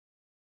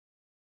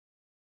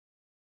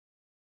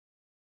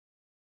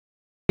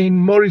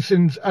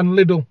Morrison's and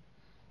Lidl.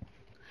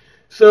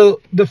 So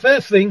the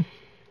first thing,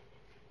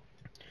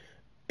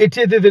 it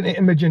is, isn't it,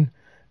 Imogen?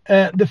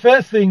 The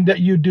first thing that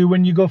you do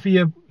when you go for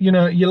your,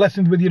 your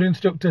lessons with your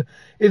instructor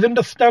is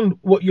understand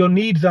what your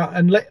needs are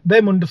and let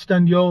them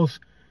understand yours.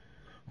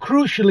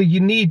 Crucially, you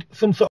need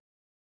some sort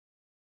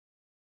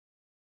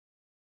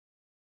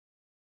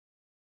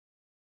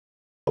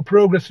of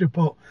progress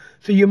report.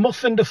 So you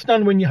must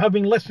understand when you're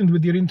having lessons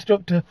with your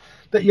instructor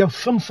that you have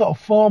some sort of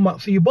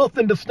format. So you both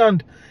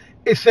understand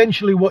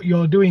essentially what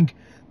you're doing.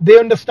 They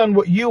understand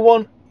what you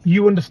want,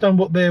 you understand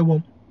what they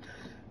want.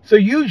 So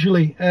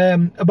usually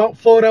about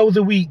 4 hours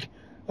a week,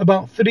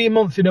 about 3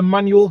 months in a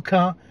manual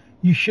car,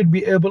 you should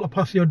be able to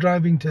pass your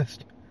driving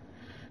test.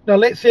 Now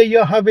let's say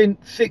you're having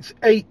 6,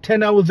 8,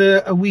 10 hours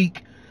a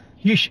week.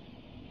 You should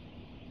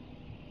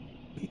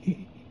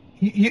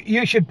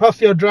pass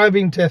your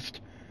driving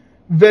test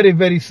very,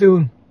 very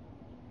soon.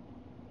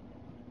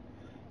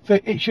 So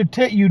it should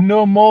take you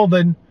no more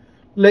than,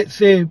 let's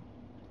say,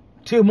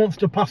 2 months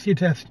to pass your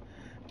test.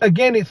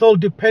 Again, it's all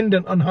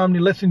dependent on how many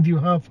lessons you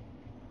have.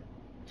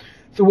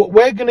 So what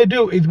we're going to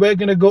do is we're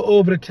going to go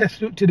over a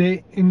test route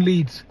today in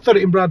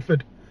in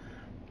Bradford.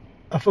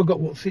 I forgot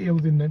what city I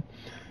was in then.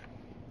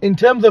 In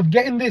terms of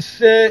getting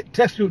this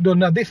test route done,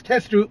 now this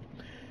test route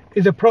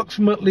is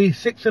approximately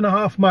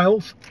 6.5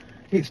 miles.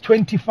 It's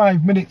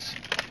 25 minutes.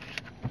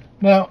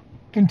 Now,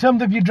 in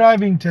terms of your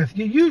driving test,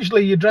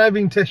 usually your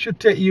driving test should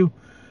take you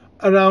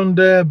around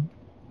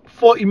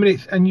 40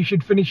 minutes and you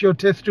should finish your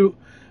test route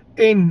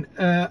in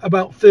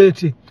about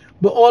 30.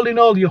 But all in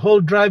all, your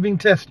whole driving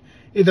test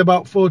is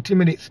about 40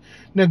 minutes.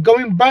 Now,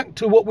 going back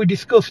to what we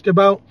discussed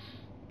about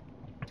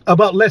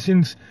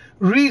lessons,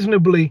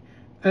 reasonably,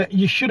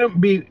 you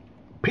shouldn't be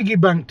piggy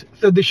banked.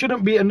 So there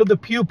shouldn't be another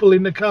pupil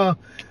in the car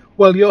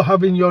while you're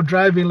having your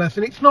driving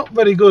lesson. It's not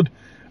very good,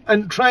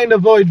 and try and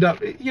avoid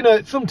that.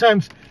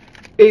 Sometimes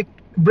it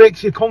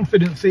breaks your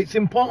confidence. It's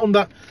important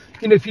that,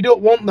 if you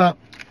don't want that,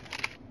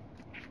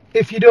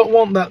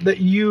 that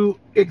you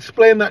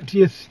explain that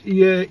to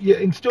your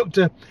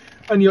instructor,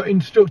 and your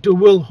instructor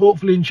will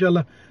hopefully,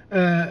 inshallah,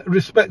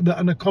 respect that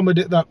and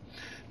accommodate that.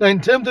 Now, in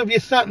terms of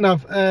your sat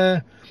nav,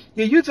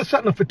 you use a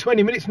sat nav for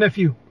 20 minutes,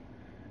 nephew.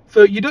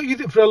 So you don't use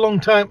it for a long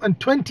time, and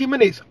 20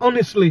 minutes,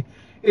 honestly,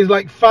 is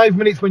like 5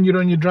 minutes when you're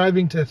on your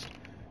driving test.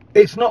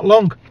 It's not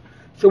long.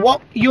 So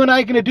what you and I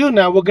are going to do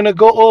now, we're going to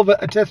go over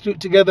a test route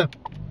together.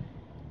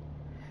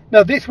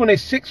 Now, this one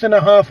is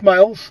 6.5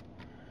 miles,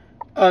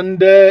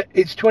 and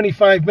it's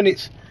 25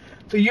 minutes.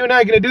 So you and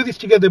I are going to do this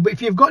together, but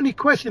if you've got any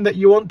question that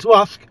you want to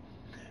ask,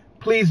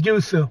 please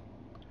do so.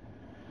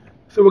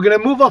 So we're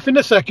going to move off in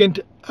a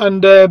second,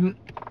 and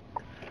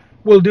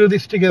we'll do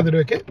this together,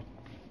 okay?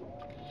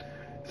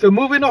 So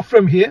moving off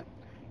from here,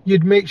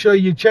 you'd make sure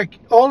you check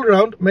all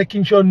around,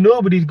 making sure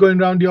nobody's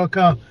going around your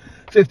car.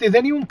 So if there's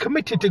anyone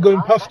committed to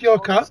going past your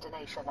car,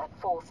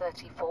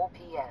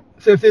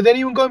 so if there's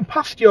anyone going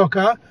past your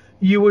car,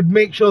 you would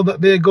make sure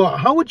that they go.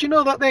 How would you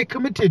know that they're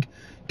committed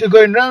to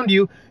going round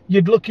you?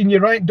 You'd look in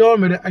your right door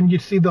mirror and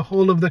you'd see the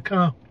whole of the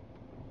car.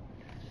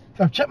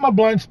 So I've checked my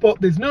blind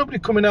spot. There's nobody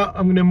coming out.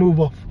 I'm going to move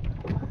off.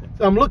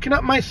 So I'm looking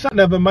at my sat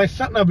nav, and my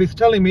sat nav is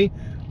telling me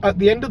at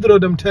the end of the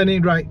road I'm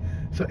turning right.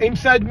 So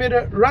inside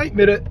mirror,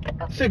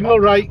 signal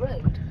right,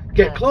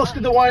 get close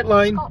to the white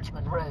line,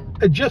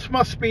 adjust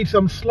my speed, so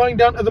I'm slowing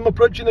down as I'm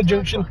approaching the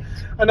junction,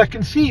 and I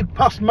can see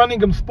past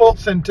Manningham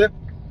Sports Centre,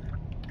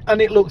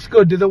 and it looks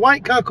good. There's a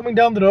white car coming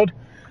down the road.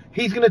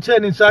 He's going to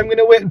turn in, so I'm going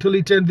to wait until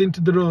he turns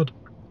into the road.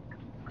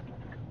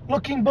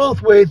 Looking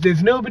both ways,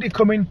 there's nobody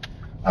coming.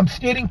 I'm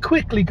steering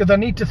quickly because I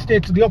need to stay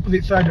to the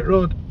opposite side of the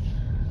road.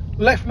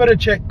 Left mirror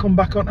check, come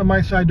back onto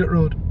my side of the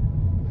road.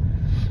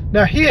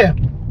 Now here,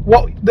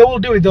 what they will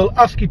do is they'll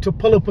ask you to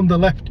pull up on the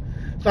left.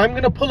 So I'm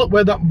going to pull up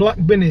where that black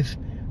bin is.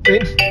 So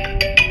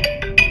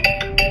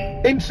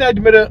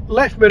inside mirror,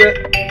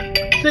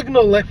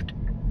 signal left.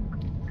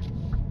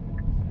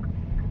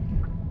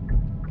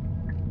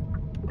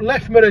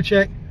 Left mirror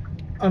check,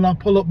 and I'll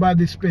pull up by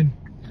this bin.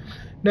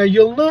 Now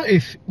you'll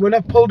notice when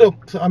I've pulled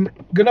up, so I'm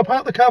going to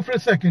park the car for a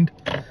second.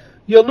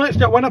 You'll notice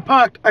that when I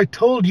parked, I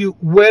told you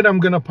where I'm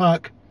going to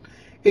park.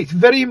 It's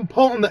very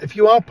important that if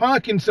you are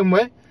parking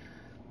somewhere,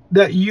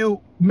 that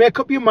you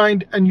make up your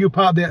mind and you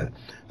park there.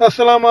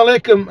 Assalamu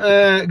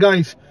alaikum,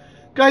 guys.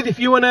 Guys, if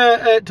you want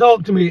to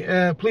talk to me,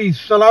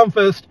 please, salam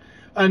first.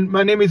 And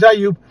my name is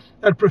Ayub.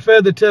 I'd prefer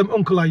the term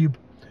Uncle Ayub.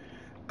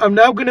 I'm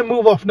now going to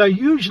move off. Now,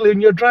 usually in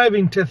your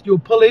driving test, you'll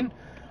pull in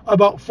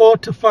about 4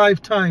 to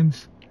 5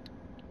 times.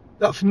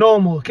 That's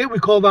normal, okay? We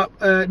call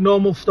that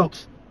normal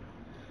stops.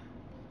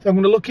 So I'm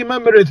going to look in my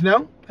mirrors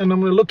now, and I'm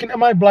going to look into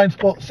my blind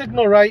spot,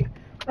 signal right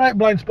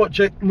blind spot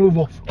check, move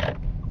off.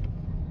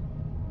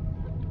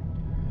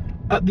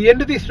 At the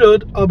end of this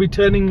road, I'll be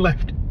turning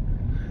left.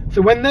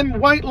 So when them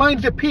white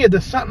lines appear,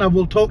 the sat-nav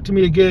will talk to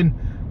me again.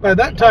 By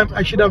that time,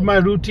 I should have my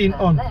routine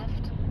on.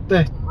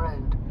 There.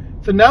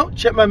 So now,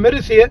 check my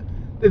mirrors here.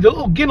 There's a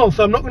little ginnel,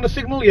 so I'm not going to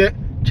signal yet.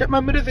 Check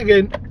my mirrors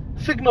again.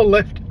 Signal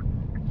left.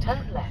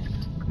 Turn left.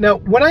 Now,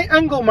 when I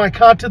angle my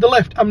car to the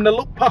left, I'm going to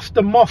look past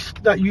the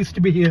mosque that used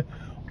to be here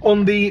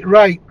on the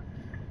right.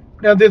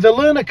 Now there's a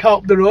learner car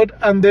up the road,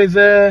 and there's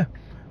a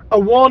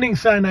warning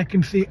sign I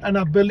can see, and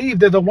I believe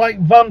there's a white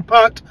van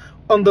parked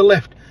on the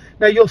left.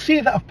 Now you'll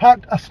see that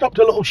I stopped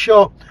a little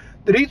short.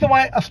 The reason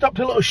why I stopped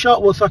a little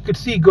short was so I could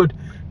see good.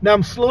 Now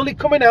I'm slowly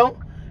coming out.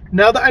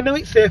 Now that I know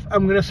it's safe,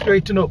 I'm going to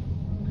straighten up.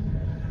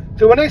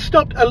 So when I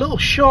stopped a little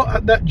short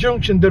at that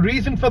junction, the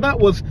reason for that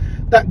was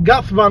that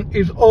gas van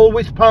is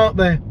always parked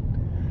there.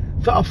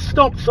 So I've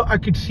stopped so I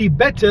could see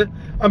better,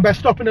 and by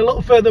stopping a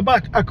little further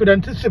back, I could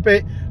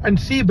anticipate and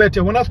see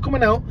better. When I was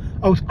coming out,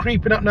 I was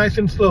creeping up nice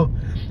and slow.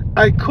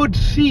 I could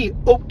see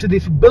up to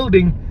this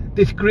building,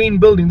 this green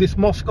building, this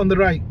mosque on the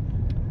right.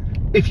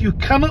 If you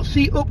cannot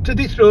see up to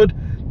this road,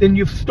 then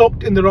you've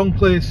stopped in the wrong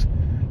place.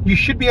 You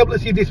should be able to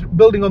see this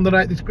building on the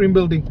right, this green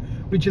building,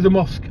 which is a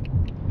mosque.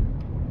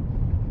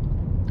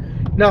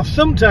 Now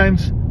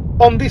sometimes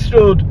on this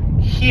road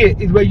here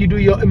is where you do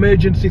your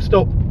emergency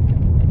stop.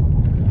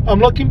 I'm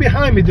looking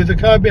behind me, there's a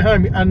car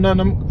behind me, and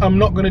I'm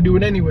not going to do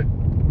it anyway.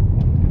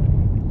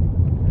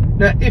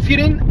 Now if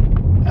you're in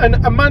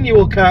a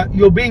manual car,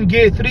 you'll be in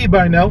gear 3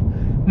 by now.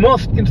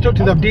 Most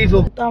instructors have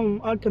diesel.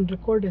 I can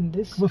record in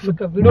this.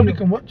 Nobody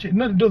can watch it.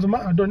 No, it doesn't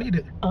matter, I don't need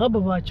it.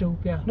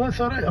 No, it's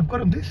alright, I've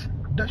got on this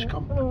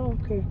dashcam. Oh,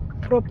 okay.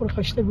 Proper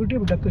video.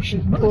 No,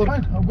 it's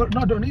fine.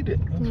 I don't need it.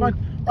 It's fine.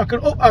 I can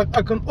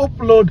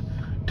upload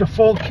to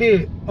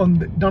 4K on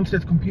the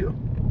downstairs computer.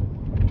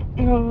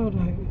 Oh,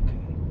 right.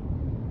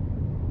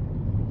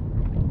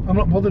 I'm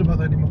not bothered about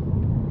that anymore.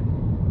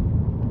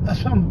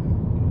 That's how,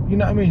 you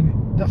know what I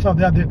mean? That's how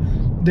they are.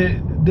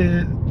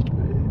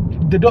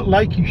 They don't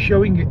like you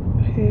showing it.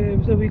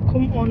 So we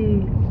come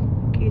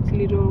on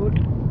Keithley Road.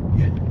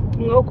 Yeah.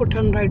 No,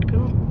 turn right,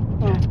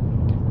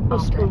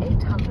 First one,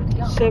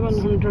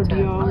 700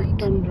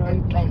 yards, turn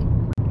right.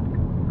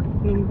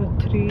 Number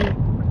 3,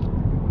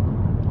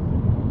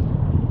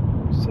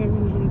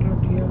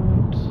 700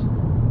 yards,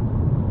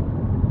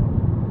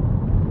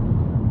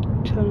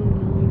 turn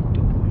right.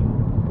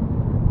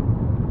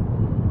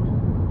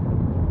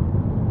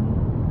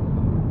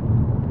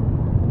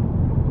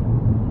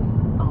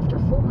 After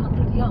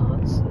 400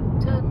 yards,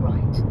 turn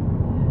right.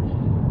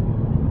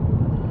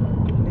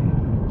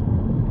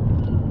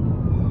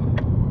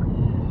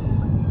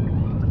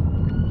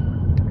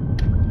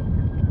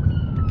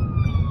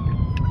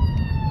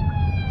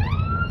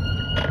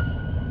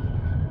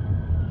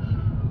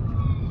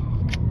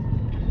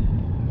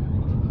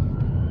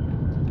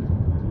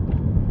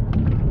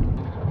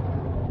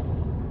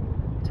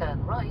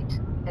 Turn right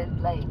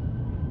in lane.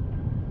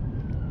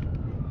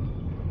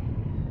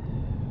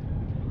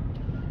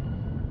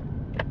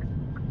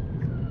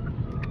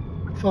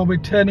 So we're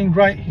turning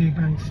right here,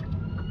 guys.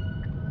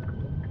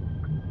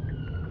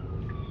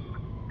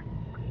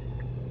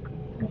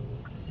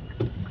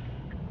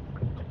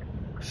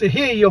 So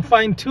here you'll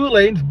find 2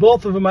 lanes,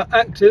 both of them are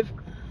active.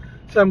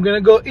 So I'm going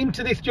to go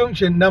into this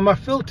junction. Now my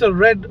filter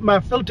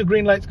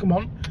green lights come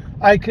on,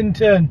 I can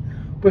turn.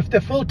 But if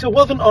the filter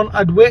wasn't on,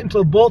 I'd wait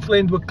until both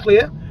lanes were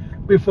clear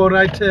before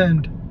I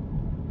turned.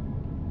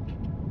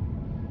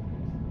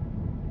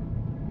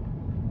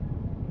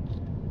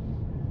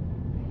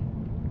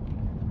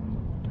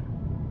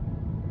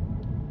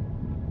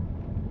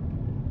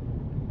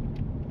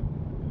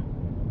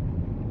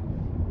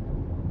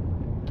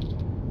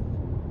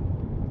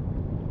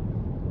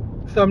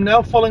 So I'm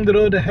now following the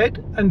road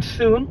ahead, and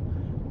soon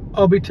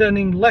I'll be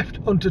turning left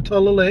onto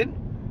Toller Lane.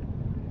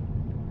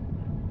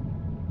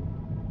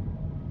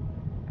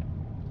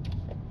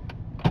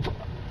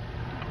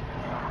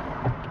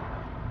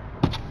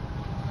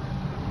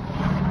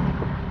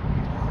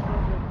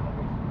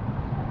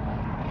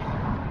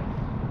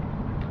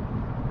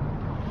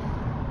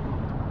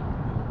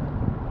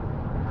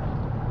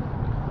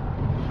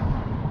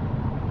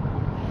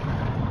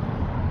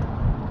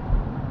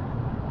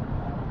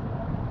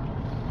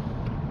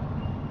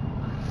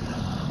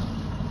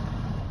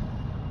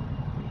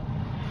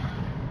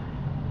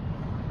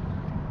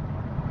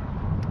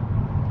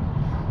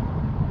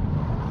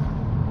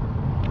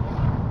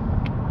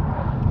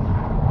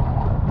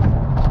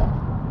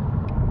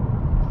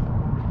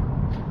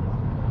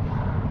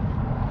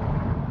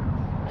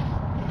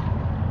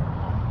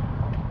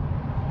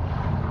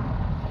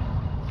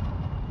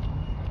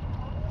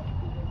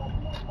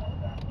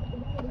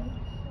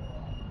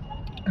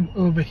 And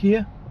over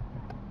here,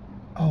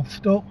 I'll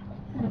stop,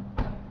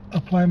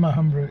 apply my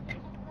handbrake.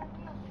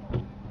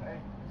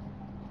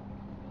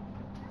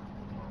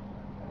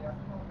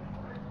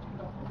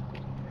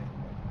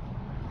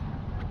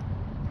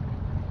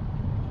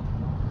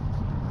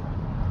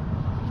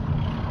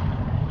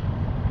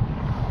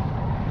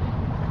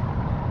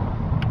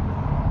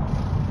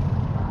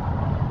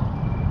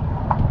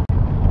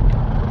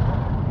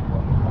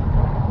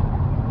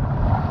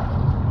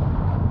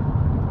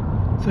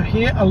 So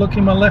here I look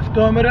in my left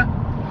door mirror,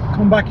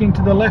 come back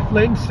into the left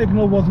lane,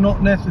 signal was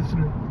not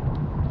necessary.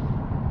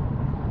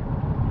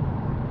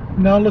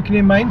 Now looking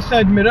in my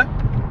inside mirror,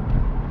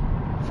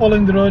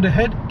 following the road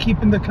ahead,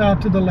 keeping the car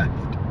to the left.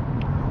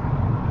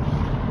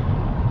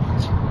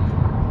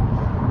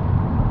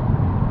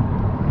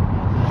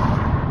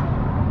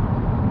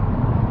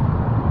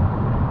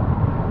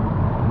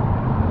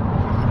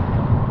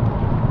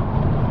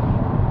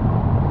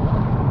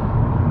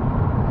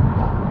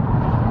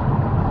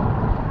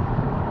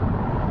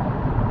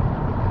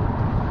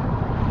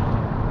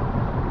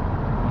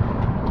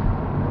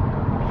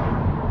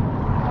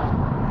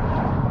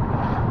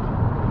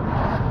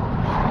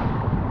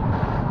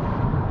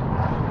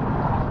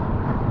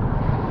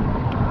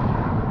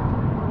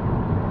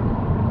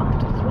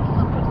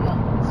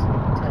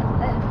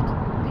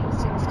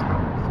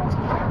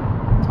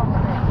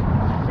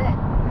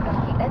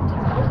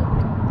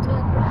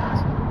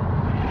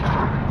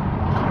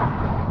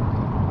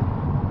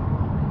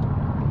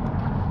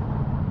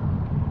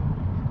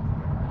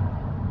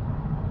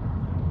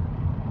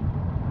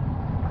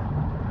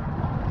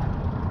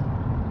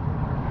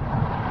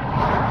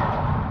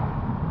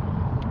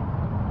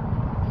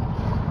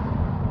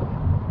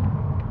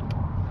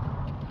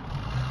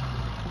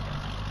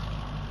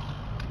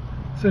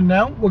 So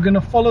now we're going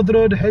to follow the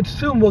road ahead.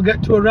 Soon we'll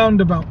get to a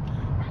roundabout.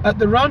 At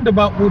the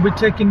roundabout we'll be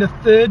taking the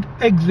third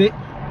exit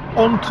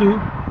onto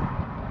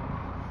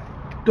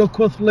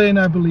Duckworth Lane,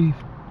 I believe.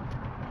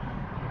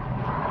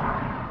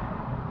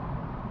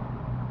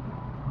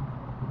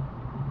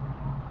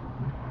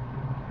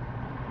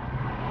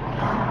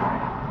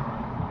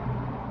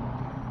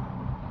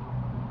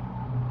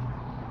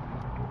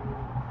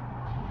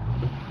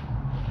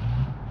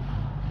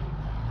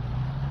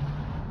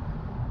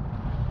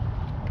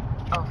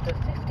 After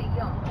 50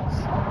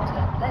 yards,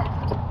 turn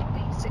left,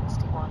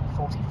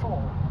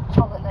 B6144,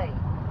 follow lane.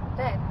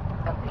 Then,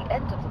 at the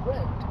end of the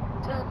road,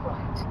 turn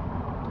right.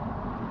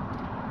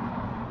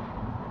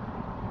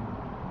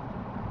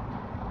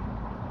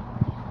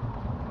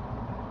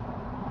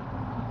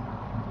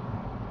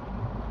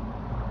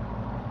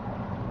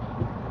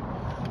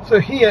 So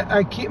here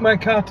I keep my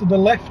car to the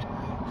left,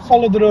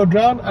 follow the road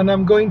round, and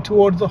I'm going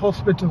towards the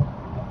hospital.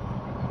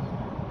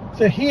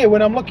 So here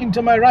when I'm looking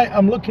to my right,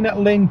 I'm looking at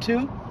lane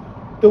 2,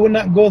 the one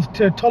that goes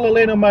to Toller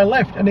Lane on my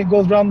left, and it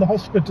goes round the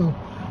hospital.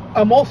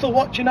 I'm also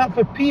watching out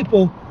for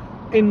people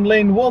in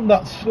lane 1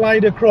 that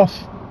slide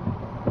across.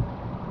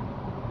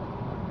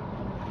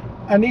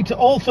 I need to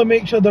also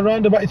make sure the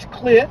roundabout is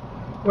clear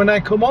when I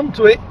come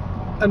onto it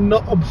and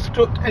not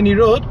obstruct any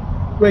road,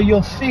 where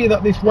you'll see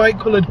that this white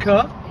coloured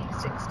car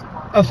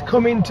has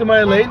come into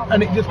my lane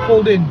and it just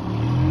pulled in.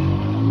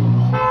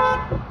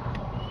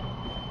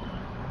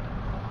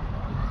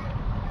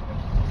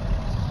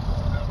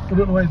 I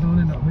don't know why he's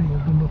holding at me,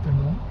 I've done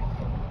nothing wrong.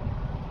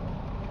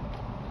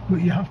 But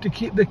you have to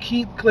keep the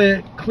keep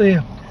clear.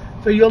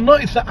 So you'll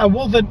notice that I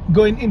wasn't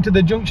going into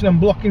the junction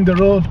and blocking the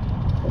road.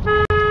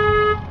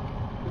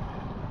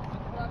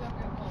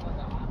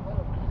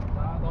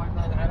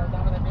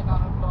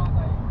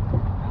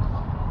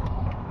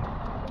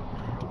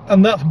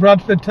 And that's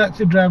Bradford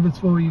taxi drivers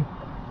for you.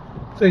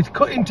 So he's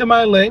cut into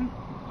my lane,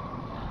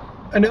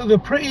 and it was a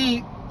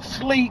pretty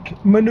sleek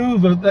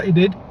manoeuvre that he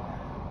did,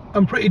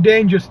 and pretty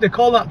dangerous. They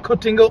call that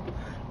cutting up.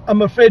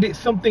 I'm afraid it's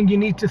something you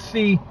need to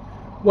see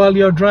while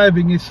you're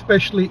driving,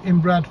 especially in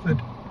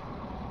Bradford.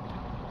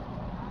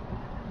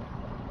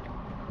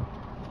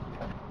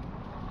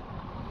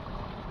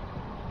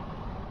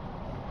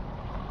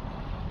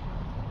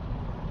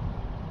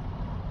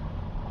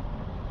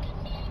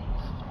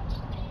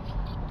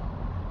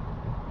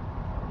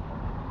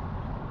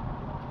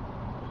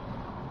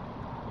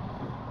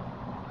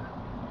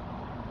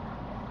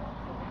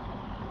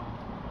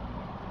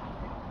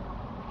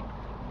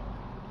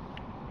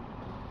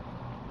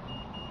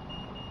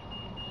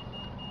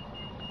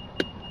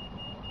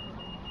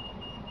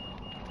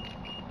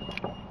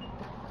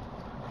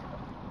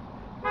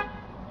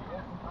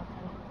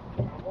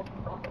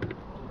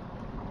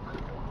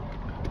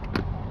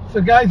 So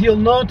guys, you'll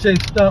notice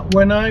that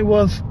when I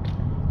was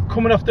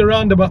coming off the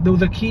roundabout, there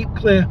was a keep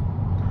clear.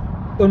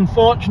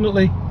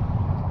 Unfortunately,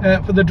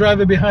 for the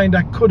driver behind,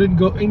 I couldn't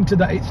go into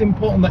that. It's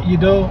important that you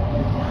don't.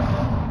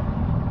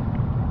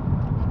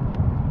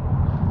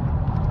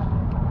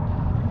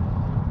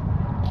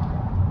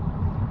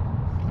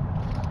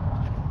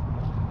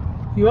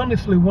 You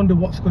honestly wonder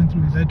what's going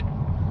through his head.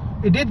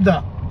 He did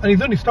that, and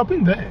he's only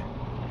stopping there.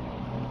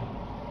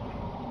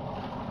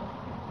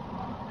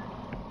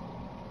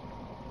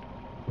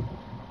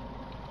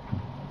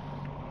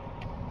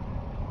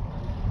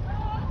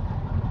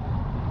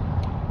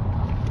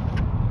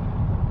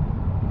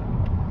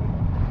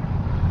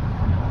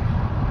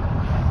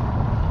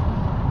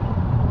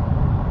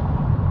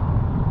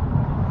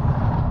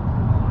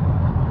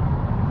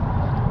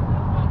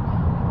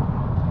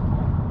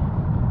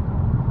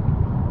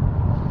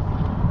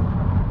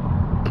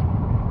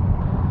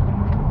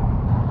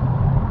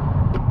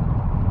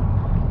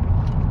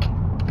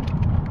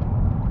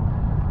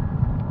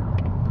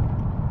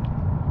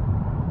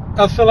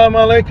 Assalamu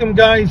alaikum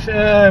guys.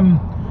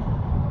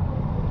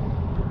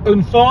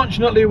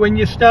 Unfortunately, when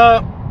you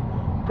start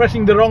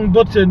pressing the wrong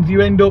buttons,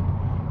 you end up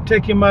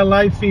taking my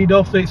live feed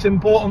off. So it's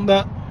important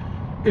that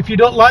if you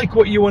don't like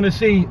what you want to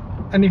see,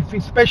 and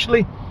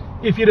especially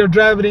if you're a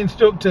driver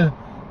instructor,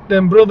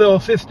 then brother or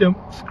sister,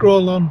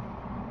 scroll on.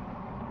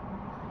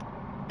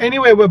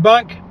 Anyway, we're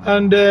back,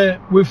 and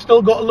we've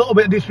still got a little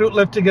bit of this route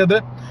left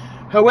together.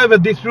 However,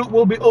 this route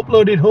will be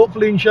uploaded,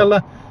 hopefully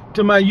inshallah,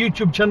 to my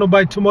YouTube channel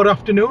by tomorrow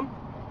afternoon.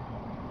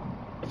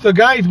 So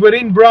guys, we're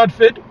in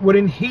Bradford, we're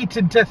in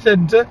HEATON test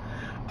centre,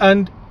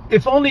 and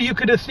if only you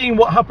could have seen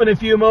what happened a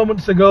few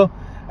moments ago,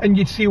 and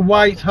you'd see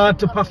why it's hard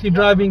to pass your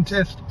driving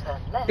test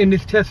in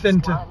this test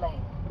centre.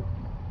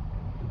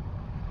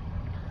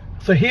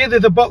 So here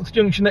there's a box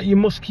junction that you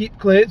must keep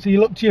clear. So you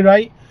look to your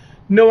right,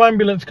 no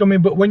ambulance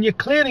coming, but when you're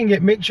clearing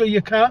it, make sure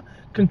your car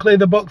can clear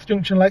the box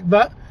junction like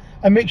that,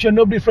 and make sure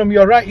nobody from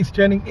your right is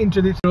turning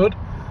into this road,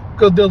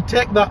 because they'll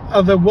take that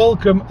as a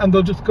welcome and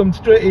they'll just come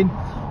straight in.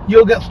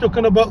 You'll get stuck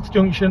on a box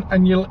junction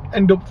and you'll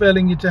end up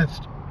failing your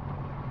test.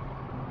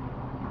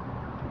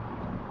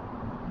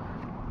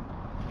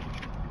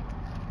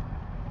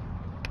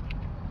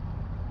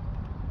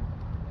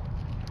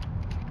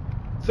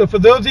 So for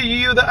those of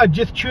you that are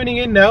just tuning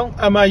in now,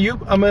 I'm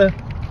Ayub. I'm a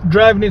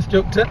driving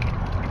instructor.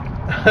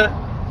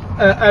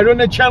 I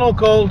run a channel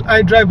called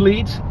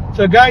iDriveLeeds.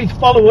 So guys,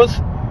 follow us.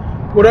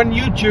 We're on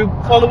YouTube,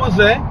 follow us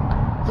there.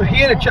 So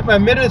here I check my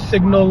mirror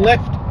signal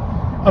left.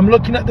 I'm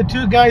looking at the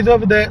two guys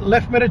over there.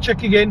 Left mirror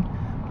check again,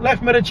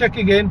 left mirror check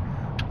again,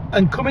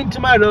 and coming to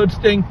my road,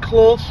 staying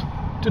close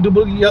to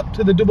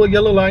the double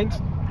yellow lines.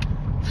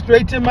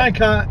 Straight in my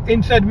car,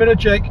 inside mirror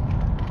check,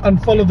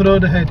 and follow the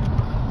road ahead.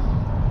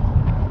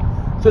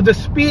 So the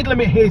speed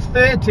limit here is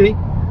 30,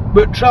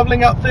 but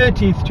travelling at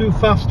 30 is too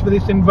fast for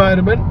this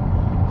environment.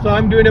 So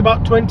I'm doing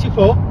about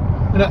 24,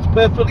 and that's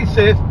perfectly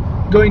safe,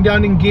 going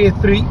down in gear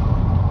 3,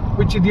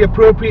 which is the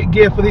appropriate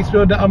gear for this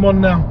road that I'm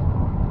on now.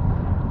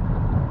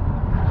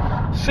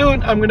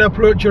 Soon I'm going to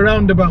approach a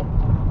roundabout.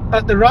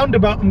 At the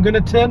roundabout I'm going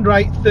to turn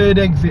right, third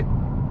exit.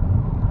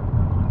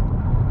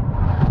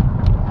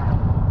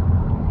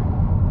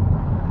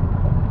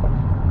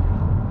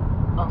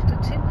 After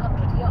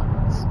 200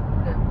 yards,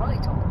 go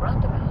right on the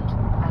roundabout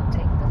and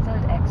take the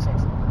third exit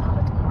on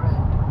Allerton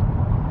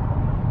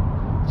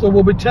Road. So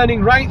we'll be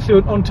turning right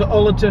soon onto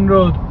Allerton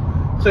Road.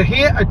 So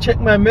here I check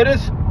my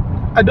mirrors.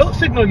 I don't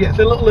signal yet, it's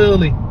a little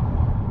early,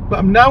 but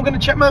I'm now going to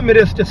check my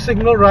mirrors to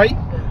signal right,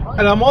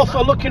 and I'm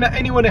also looking at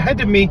anyone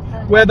ahead of me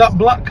where that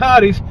black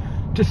car is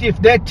to see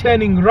if they're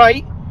turning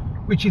right,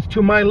 which is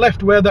to my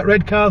left where that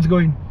red car's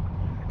going.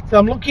 So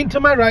I'm looking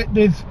to my right,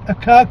 there's a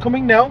car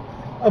coming now,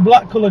 a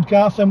black coloured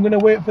car, so I'm going to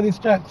wait for this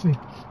taxi.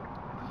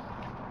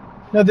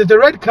 Now there's a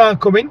red car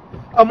coming.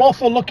 I'm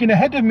also looking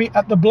ahead of me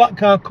at the black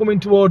car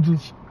coming towards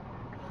us.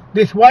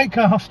 This white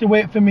car has to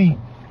wait for me,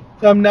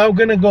 so I'm now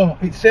going to go.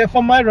 It's safe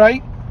on my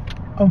right.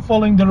 I'm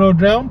following the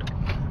road round.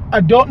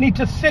 I don't need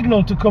to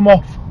signal to come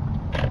off.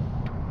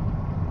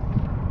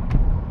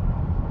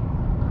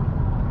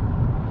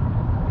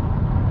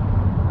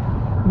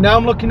 Now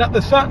I'm looking at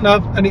the sat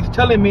nav and it's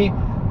telling me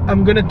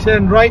I'm going to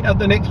turn right at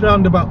the next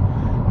roundabout.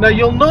 Now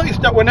you'll notice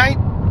that when I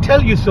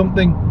tell you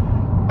something,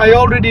 I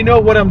already know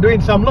what I'm doing.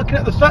 So I'm looking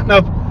at the sat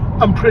nav,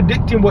 I'm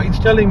predicting what it's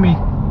telling me.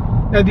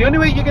 Now the only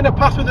way you're going to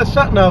pass with the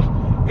sat nav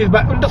is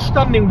by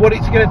understanding what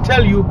it's going to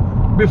tell you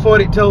before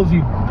it tells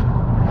you.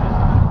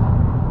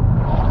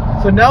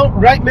 So now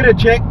right mirror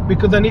check,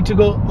 because I need to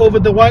go over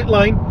the white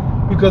line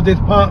because there's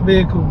parked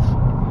vehicles.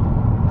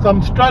 So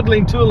I'm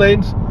straddling two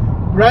lanes.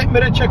 Right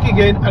mirror check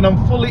again, and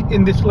I'm fully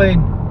in this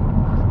lane.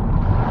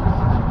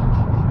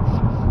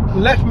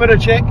 Left mirror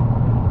check,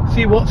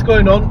 see what's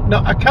going on.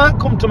 Now I can't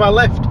come to my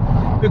left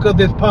because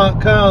there's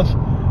parked cars.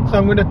 So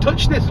I'm going to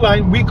touch this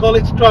line, we call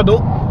it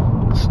straddle,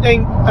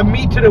 staying a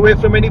metre away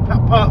from any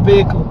parked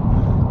vehicle.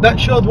 That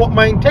shows what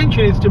my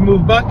intention is, to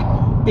move back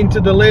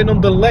into the lane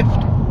on the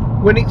left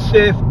when it's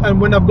safe and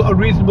when I've got a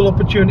reasonable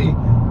opportunity.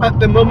 At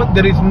the moment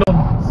there is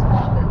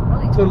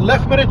none. So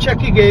left mirror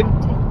check again,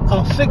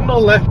 I'll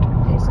signal left,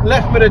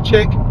 left mirror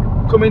check,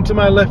 come into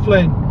my left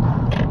lane.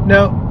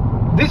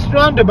 Now this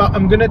roundabout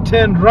I'm going to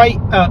turn right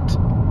at.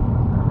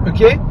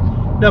 Okay,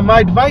 now my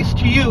advice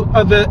to you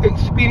as an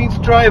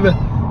experienced driver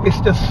is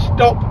to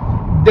stop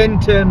then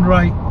turn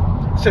right.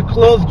 It's a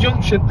closed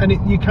junction and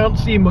you can't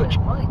see much.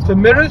 So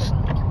mirrors,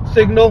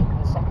 signal,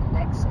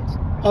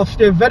 I'll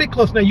stay very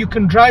close. Now you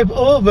can drive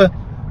over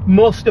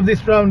most of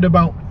this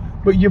roundabout,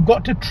 but you've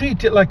got to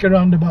treat it like a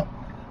roundabout.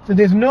 So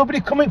there's nobody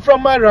coming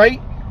from my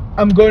right.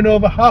 I'm going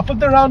over half of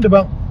the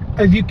roundabout,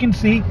 as you can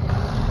see,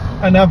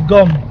 and I've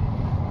gone.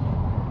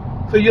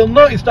 So you'll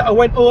notice that I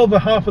went over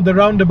half of the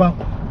roundabout.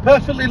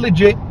 Perfectly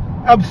legit,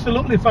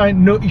 absolutely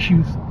fine, no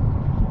issues.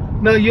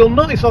 Now you'll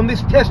notice on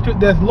this test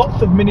route there's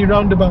lots of mini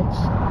roundabouts.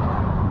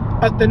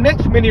 At the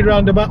next mini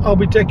roundabout I'll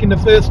be taking the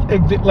first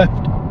exit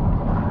left.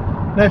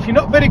 Now if you're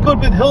not very good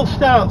with hill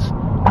starts,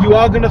 you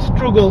are going to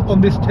struggle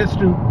on this test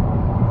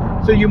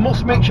route. So you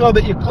must make sure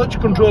that your clutch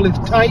control is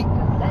tight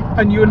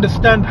and you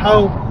understand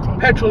how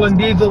petrol and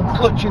diesel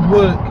clutches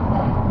work.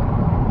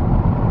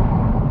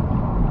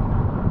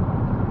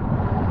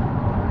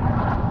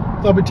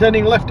 So I'll be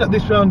turning left at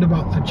this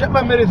roundabout. So check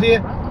my mirrors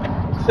here,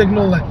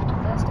 signal left.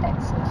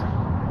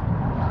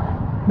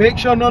 Make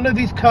sure none of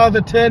these cars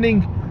are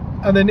turning,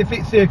 and then if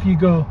it's safe you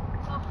go.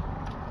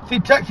 See,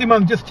 taxi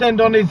man just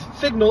turned on his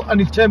signal and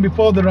he's turned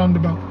before the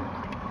roundabout.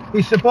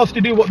 He's supposed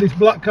to do what this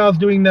black car's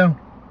doing now.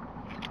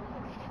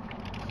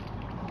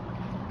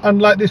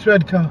 Unlike this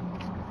red car.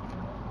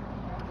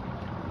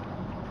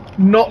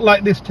 Not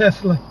like this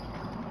Tesla.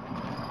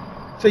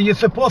 So you're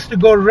supposed to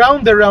go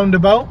round the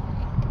roundabout,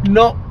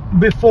 not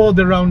before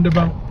the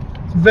roundabout.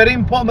 It's very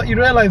important that you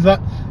realise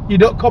that. You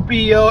don't copy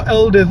your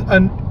elders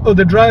and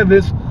other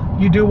drivers,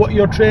 you do what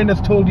your trainers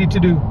told you to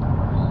do.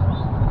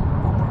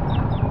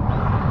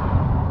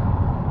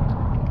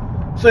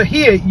 So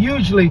here,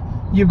 usually,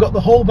 you've got the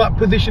whole back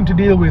position to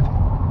deal with.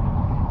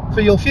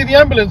 So you'll see the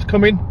ambulance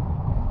coming.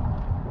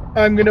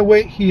 I'm going to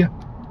wait here.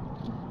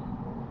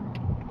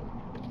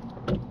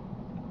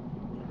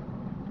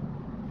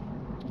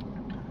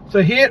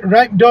 So here,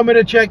 right door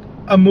mirror check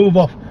and move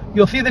off.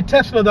 You'll see the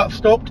Tesla that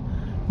stopped.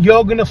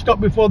 You're going to stop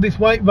before this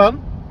white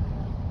van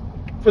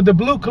for the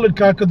blue coloured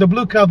car, because the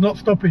blue car's not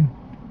stopping.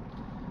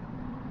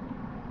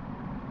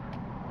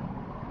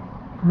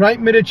 Right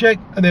mirror check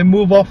and then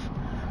move off.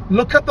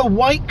 Look at the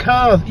white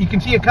cars. You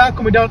can see a car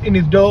coming down in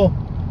his door.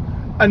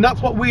 And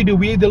that's what we do.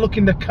 We either look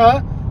in the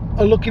car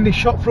or look in the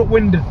shop front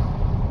window.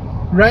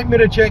 Right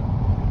mirror check,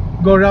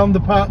 go around the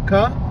parked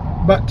car,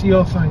 back to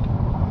your side.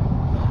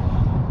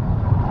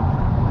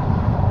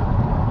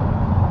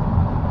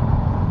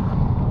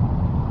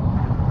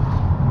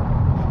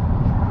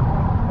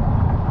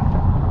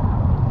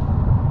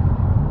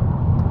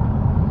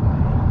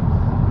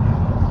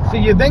 So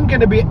you're then going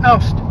to be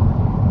asked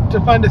to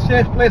find a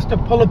safe place to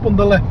pull up on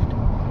the left.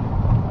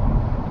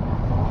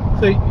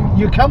 So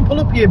you can pull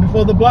up here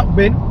before the black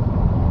bin.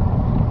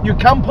 You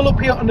can pull up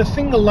here on a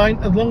single line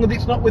as long as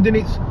it's not within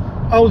its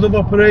hours of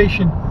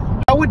operation.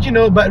 How would you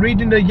know? By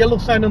reading the yellow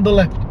sign on the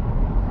left.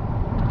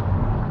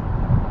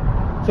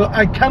 So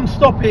I can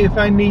stop here if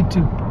I need to.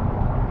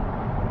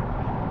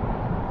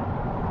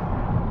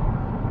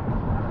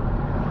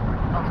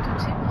 After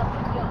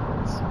 200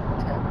 yards,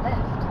 turn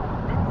left,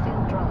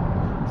 Linfield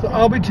Drive. So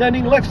I'll be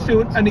turning left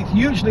soon, and it's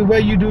usually where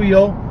you do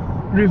your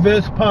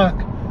reverse park.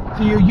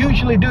 So you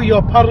usually do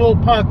your parallel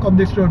park on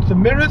this road. So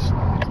mirrors,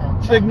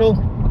 signal,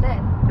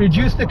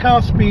 reduce the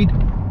car speed,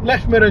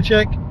 left mirror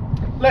check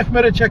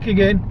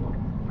again,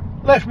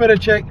 left mirror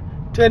check,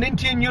 turn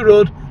into your new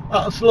road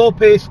at a slow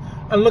pace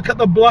and look at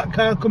the black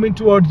car coming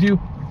towards you,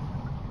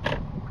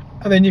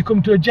 and then you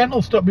come to a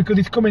gentle stop because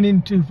it's coming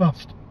in too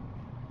fast.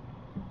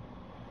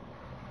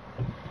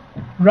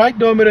 Right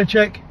door mirror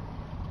check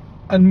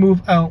and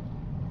move out.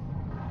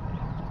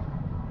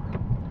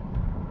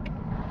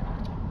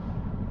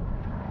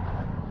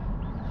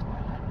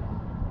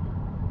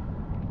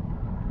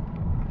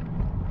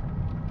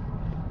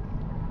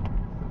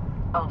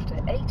 After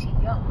 80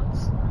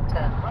 yards,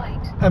 turn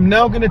right. I'm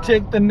now going to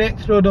take the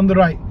next road on the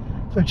right.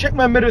 So check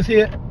my mirrors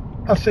here,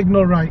 I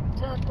signal right.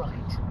 Turn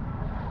right.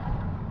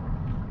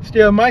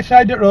 Stay on my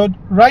side of the road,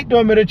 right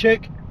door mirror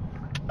check,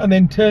 and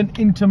then turn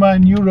into my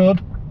new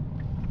road.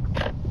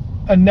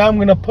 And now I'm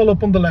going to pull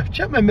up on the left.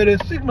 Check my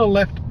mirrors, signal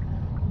left,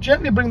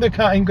 gently bring the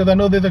car in because I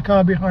know there's a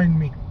car behind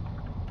me.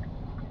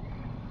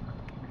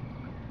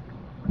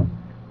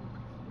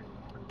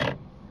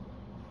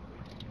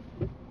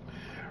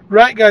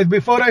 Right guys,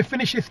 before I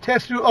finish this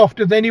test route off,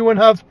 does anyone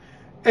have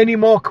any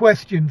more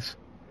questions?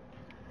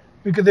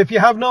 Because if you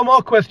have no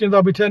more questions,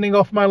 I'll be turning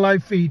off my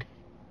live feed.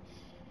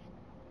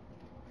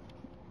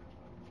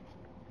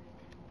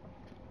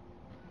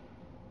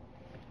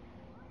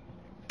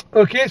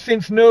 Okay,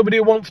 since nobody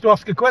wants to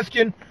ask a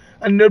question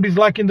and nobody's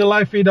liking the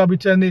live feed, I'll be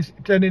turning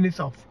this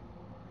off.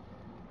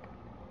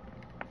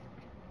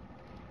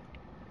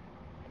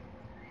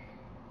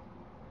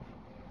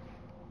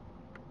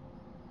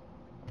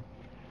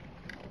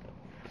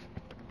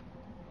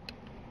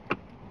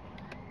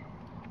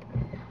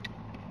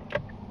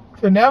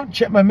 So now,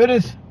 check my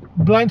mirrors,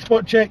 blind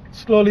spot check,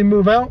 slowly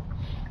move out.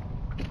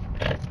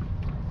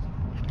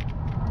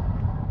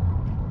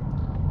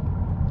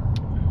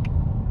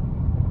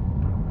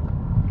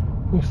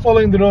 We're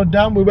following the road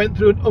down. We went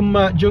through an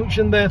unmarked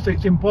junction there, so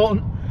it's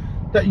important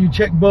that you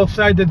check both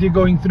sides as you're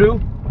going through.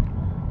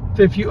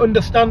 So if you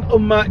understand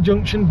unmarked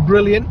junctions,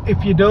 brilliant.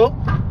 If you don't,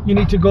 you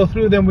need to go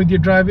through them with your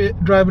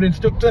driver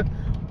instructor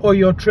or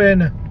your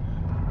trainer.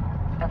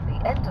 At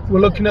the end of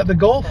We're looking at the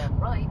Golf. Turn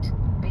right,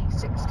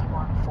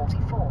 B6144.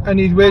 And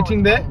he's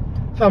waiting there.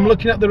 So I'm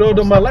looking at the road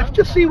on my left,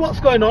 just see what's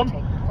going on,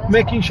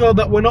 making sure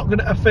that we're not going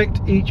to affect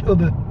each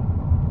other.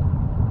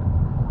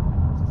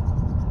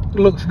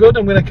 Looks good,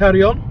 I'm going to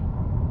carry on.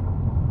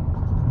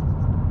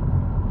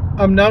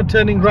 I'm now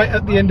turning right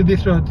at the end of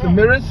this road. So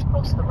mirrors,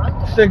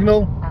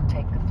 signal,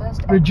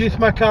 reduce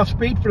my car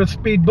speed for a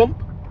speed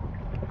bump.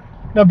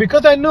 Now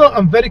because I know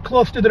I'm very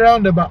close to the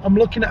roundabout, I'm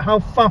looking at how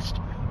fast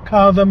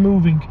cars are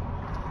moving.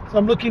 So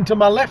I'm looking to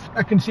my left,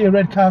 I can see a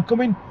red car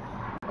coming.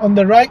 On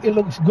the right, it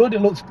looks good,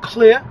 it looks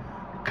clear.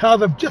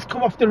 Cars have just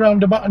come off the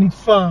roundabout and it's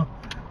far.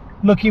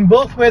 Looking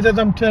both ways as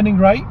I'm turning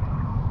right.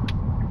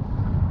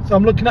 So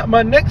I'm looking at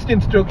my next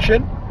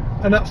instruction,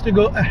 and that's to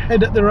go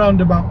ahead at the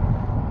roundabout.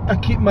 I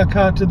keep my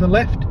car to the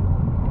left.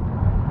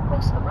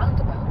 Cross the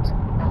roundabout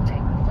and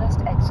take the first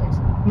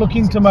exit.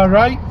 Looking to my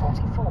right,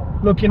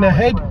 44. looking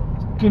ahead,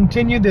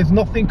 continue, there's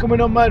nothing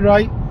coming on my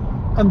right,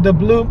 and the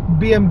blue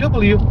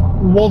BMW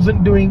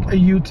wasn't doing a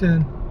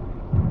U-turn.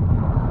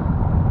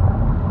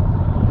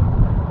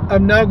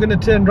 I'm now going to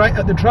turn right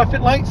at the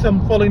traffic lights.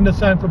 I'm following the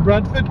sign for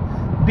Bradford,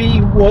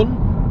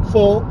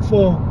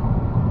 B144.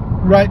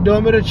 Right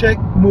door mirror check,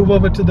 move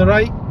over to the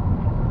right,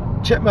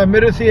 check my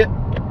mirrors here,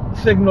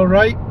 signal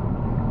right.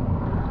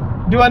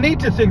 Do I need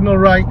to signal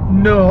right?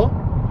 No.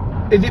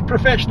 Is it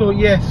professional?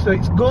 Yes. So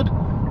it's good,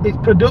 it's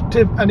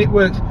productive, and it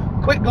works.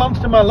 Quick glance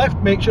to my left,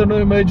 make sure no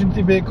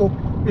emergency vehicle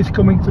is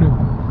coming through.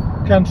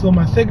 Cancel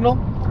my signal,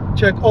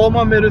 check all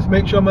my mirrors,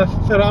 make sure my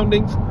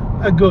surroundings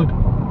are good.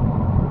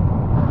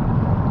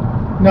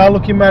 Now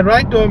look in my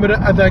right door mirror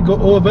as I go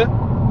over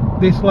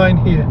this line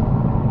here.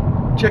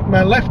 Check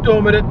my left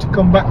door mirror to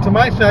come back to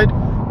my side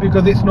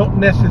because it's not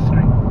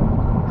necessary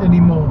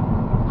anymore.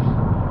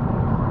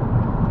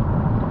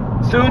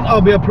 Soon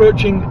I'll be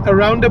approaching a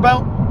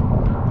roundabout.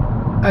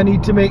 I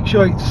need to make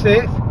sure it's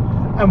safe,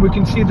 and we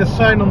can see the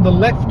sign on the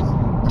left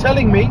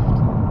telling me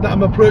that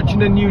I'm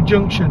approaching a new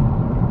junction.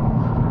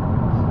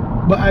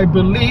 But I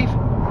believe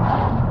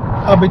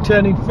I'll be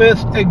turning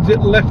first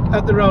exit left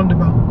at the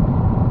roundabout.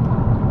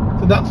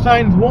 So that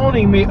sign's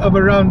warning me of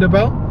a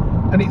roundabout,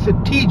 and it's a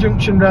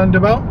T-junction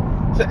roundabout.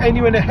 So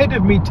anyone ahead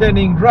of me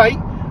turning right,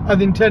 as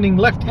in turning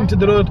left into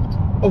the road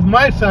of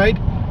my side,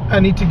 I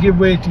need to give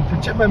way to.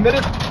 So check my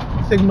mirrors,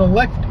 signal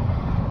left.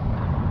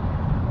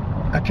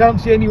 I can't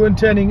see anyone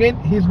turning in.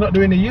 He's not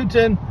doing a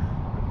U-turn.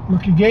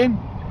 Look again.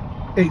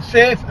 It's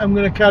safe. I'm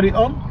going to carry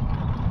on.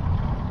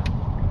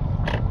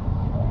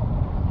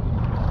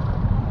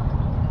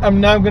 I'm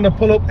now going to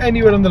pull up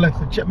anywhere on the left.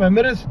 So check my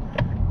mirrors,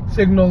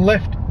 signal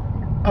left,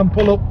 and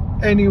pull up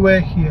anywhere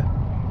here.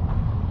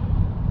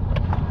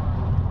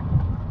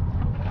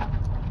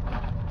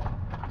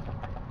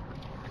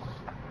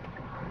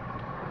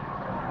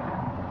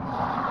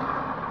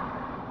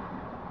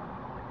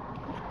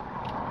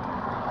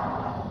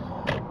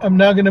 I'm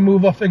now going to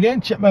move off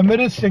again, check my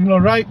mirrors, signal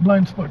right,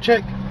 blind spot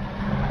check.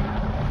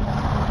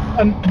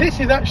 And this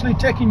is actually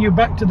taking you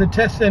back to the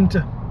test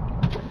centre.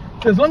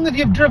 So as long as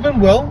you've driven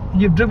well,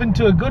 you've driven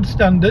to a good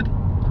standard,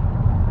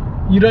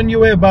 you're on your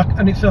way back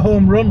and it's a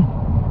home run.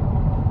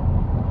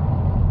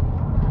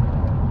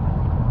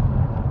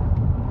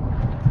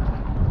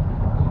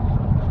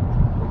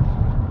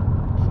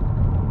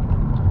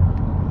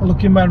 I'll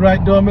look in my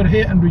right door mirror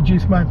here and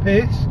reduce my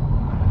pace.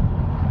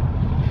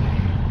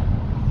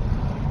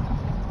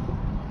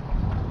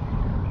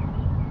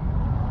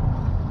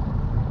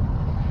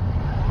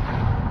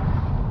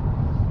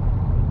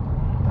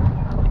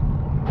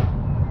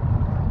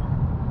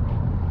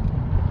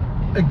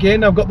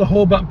 Again, I've got the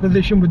whole back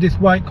position with this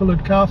white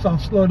coloured car, so I'll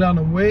slow down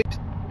and wait.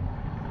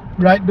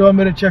 Right door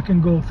mirror check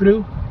and go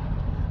through.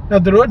 Now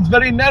the road's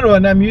very narrow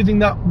and I'm using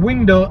that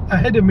window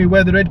ahead of me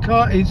where the red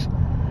car is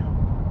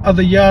as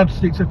a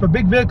yardstick. So if a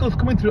big vehicle's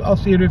coming through, I'll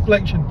see a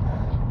reflection.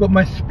 But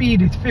my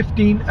speed is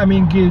 15, I'm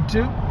in gear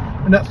 2,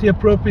 and that's the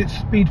appropriate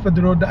speed for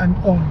the road that I'm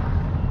on.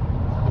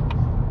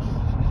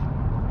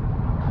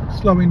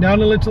 Slowing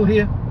down a little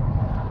here.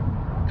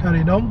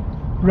 Carrying on.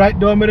 Right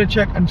door mirror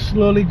check and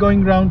slowly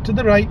going round to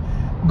the right,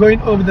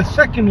 going over the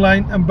second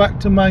line and back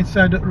to my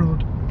side of the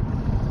road.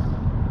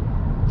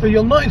 So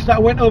you'll notice that I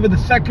went over the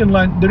second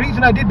line. The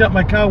reason I did that,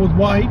 my car was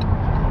wide.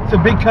 It's a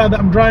big car that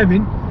I'm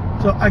driving,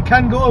 so I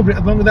can go over it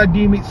as long as I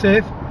deem it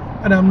safe,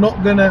 and I'm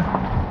not gonna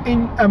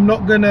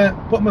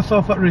put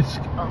myself at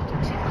risk.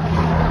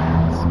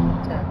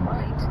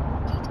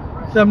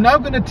 So I'm now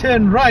gonna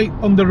turn right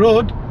on the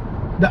road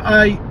that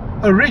I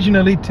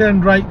originally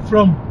turned right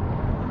from.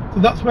 So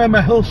that's where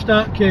my hill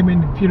start came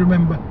in, if you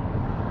remember.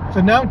 So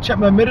now check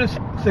my mirrors,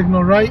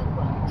 signal right,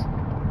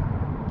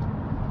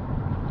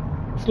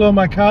 slow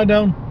my car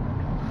down,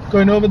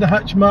 going over the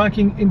hatch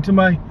marking into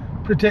my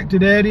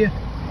protected area,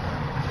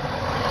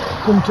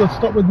 come to a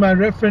stop with my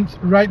reference,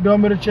 right door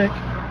mirror check,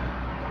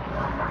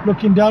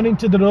 looking down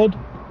into the road,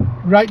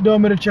 right door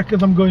mirror check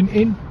as I'm going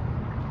in,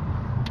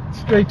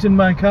 straighten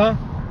my car,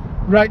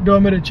 right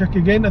door mirror check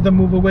again as I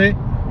move away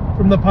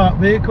from the parked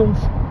vehicles.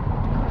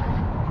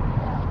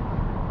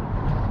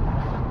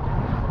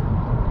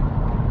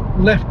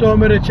 Left door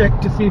mirror check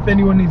to see if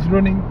anyone is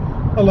running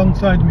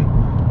alongside me.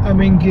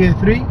 I'm in gear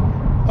 3.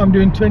 I'm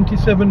doing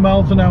 27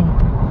 miles an hour.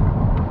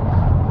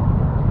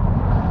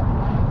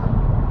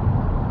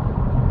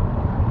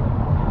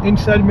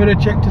 Inside mirror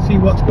check to see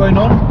what's going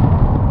on.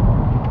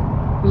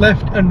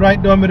 Left and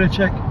right door mirror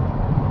check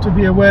to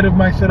be aware of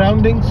my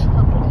surroundings.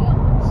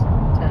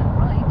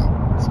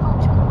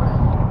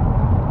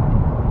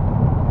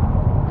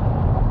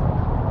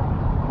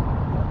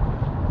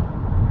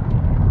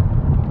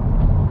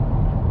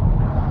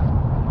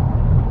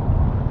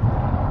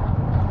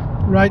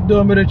 Right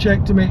door mirror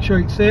check to make sure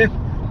it's safe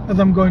as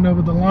I'm going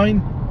over the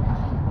line.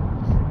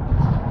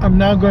 I'm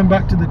now going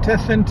back to the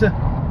test centre,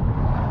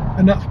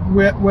 and that's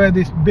where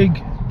this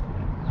big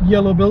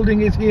yellow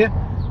building is here.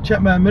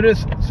 Check my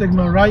mirrors,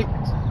 signal right,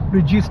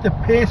 reduce the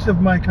pace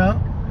of my car.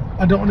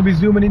 I don't want to be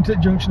zooming into the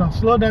junction. I'll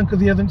slow down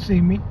because he hasn't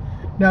seen me.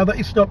 Now that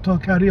he's stopped, I'll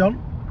carry on.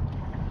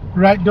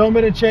 Right door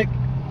mirror check,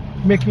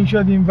 making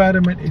sure the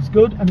environment is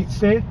good and it's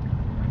safe,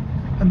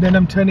 and then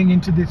I'm turning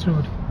into this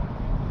road.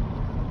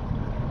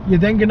 You're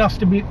then going to have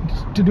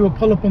to do a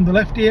pull-up on the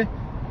left here.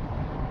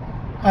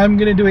 I'm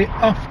going to do it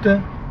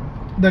after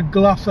the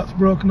glass that's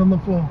broken on the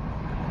floor.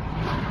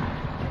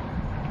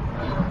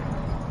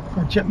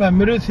 So I check my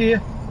mirrors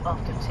here.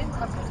 After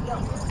 200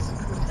 yards,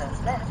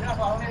 turn left,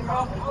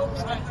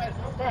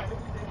 then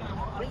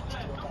reach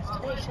your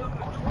destination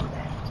on your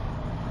left.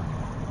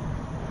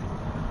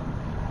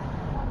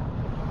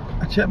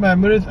 I check my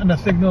mirrors and I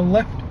signal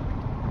left.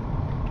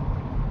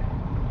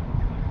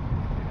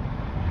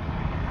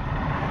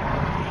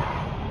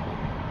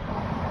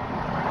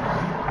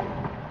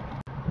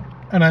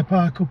 And I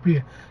park up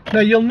here.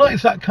 Now you'll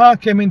notice that car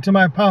came into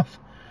my path.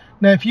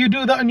 Now if you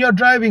do that on your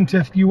driving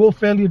test, you will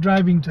fail your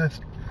driving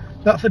test.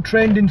 That's a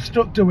trained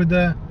instructor with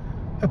a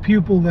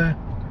pupil there.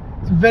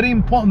 It's very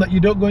important that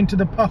you don't go into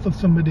the path of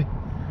somebody.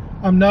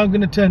 I'm now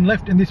going to turn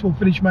left and this will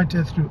finish my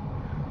test route.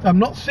 So I'm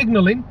not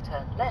signalling.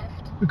 Turn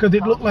left because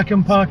it looked like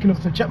I'm parking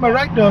up. So check my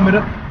right door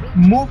mirror,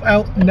 move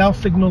out, now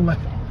signal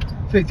left.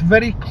 So it's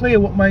very clear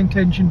what my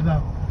intentions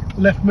are.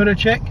 Left mirror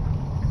check,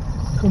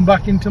 come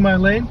back into my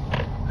lane,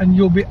 and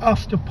you'll be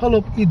asked to pull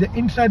up either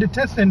inside the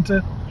test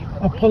centre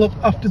or pull up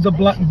after the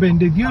black bin.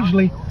 There's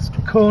usually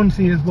cones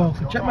here as well.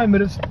 So check my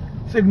mirrors,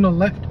 signal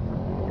left,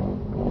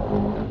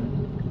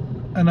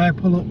 and I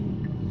pull up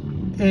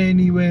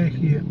anywhere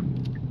here.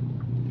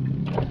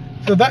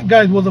 So that,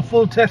 guys, was a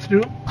full test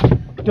route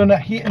done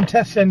at HEATON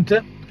Test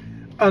Centre,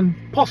 and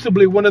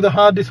possibly one of the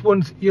hardest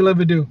ones you'll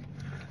ever do.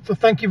 So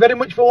thank you very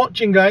much for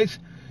watching, guys.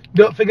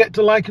 Don't forget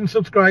to like and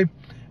subscribe,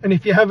 and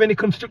if you have any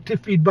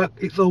constructive feedback,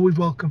 it's always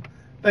welcome.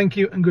 Thank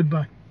you and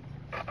goodbye.